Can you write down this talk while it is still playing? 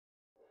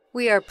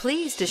We are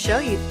pleased to show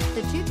you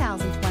the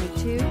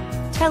 2022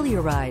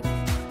 Telluride.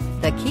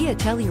 The Kia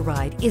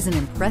Telluride is an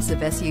impressive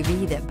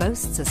SUV that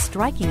boasts a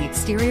striking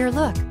exterior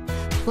look,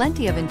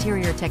 plenty of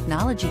interior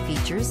technology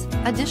features,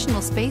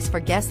 additional space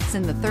for guests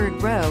in the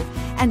third row,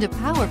 and a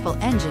powerful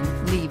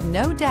engine leave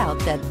no doubt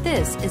that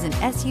this is an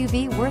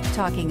SUV worth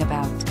talking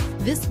about.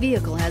 This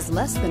vehicle has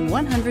less than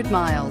 100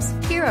 miles.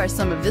 Here are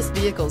some of this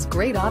vehicle's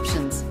great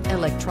options: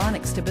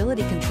 electronic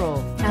stability control,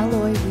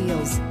 alloy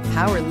wheels,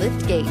 power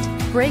liftgate,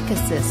 brake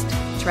assist,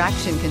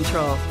 traction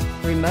control,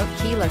 remote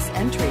keyless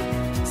entry,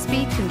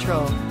 speed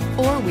control,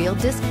 four-wheel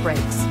disc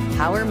brakes,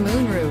 power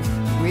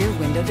moonroof, rear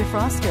window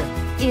defroster.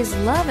 Is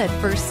love at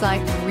first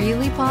sight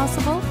really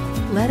possible?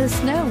 Let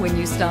us know when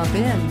you stop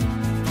in.